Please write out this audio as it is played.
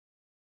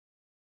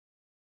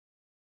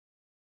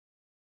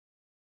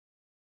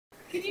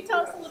Can you tell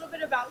us a little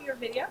bit about your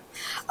video?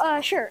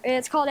 Sure.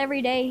 It's called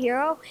Everyday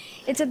Hero.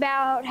 It's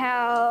about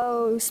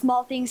how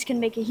small things can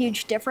make a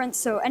huge difference,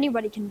 so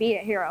anybody can be a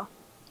hero.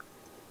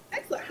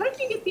 Excellent. How did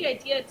you get the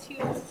idea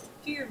to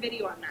do your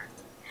video on that?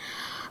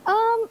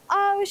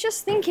 I was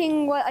just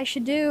thinking what I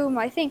should do,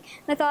 my thing,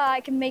 and I thought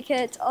I could make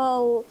it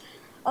a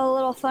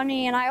little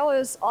funny, and I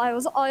always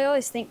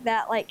think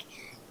that, like,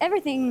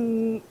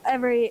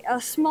 a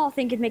small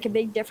thing could make a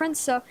big difference,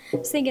 so I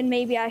was thinking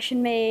maybe I should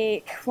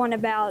make one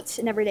about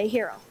an everyday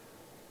hero.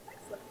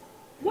 Excellent.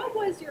 What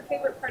was your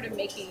favorite part of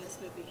making this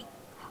movie?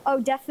 Oh,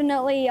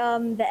 definitely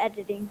the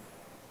editing,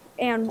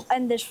 and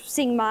just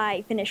seeing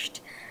my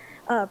finished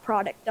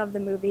product of the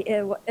movie.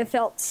 It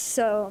felt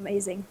so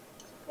amazing.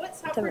 What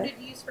software did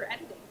you use for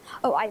editing?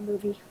 Oh,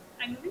 iMovie.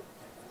 iMovie?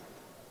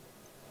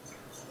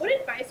 What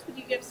advice would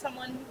you give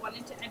someone who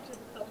wanted to enter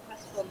the film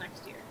festival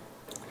next year?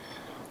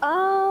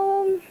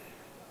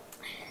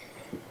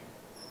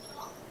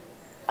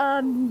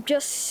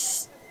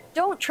 Just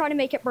don't try to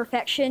make it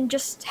perfection.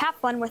 Just have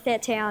fun with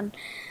it and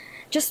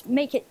just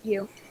make it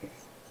you.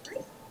 Great.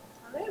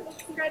 All right. Well,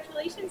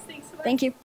 congratulations. Thanks so much. Thank you.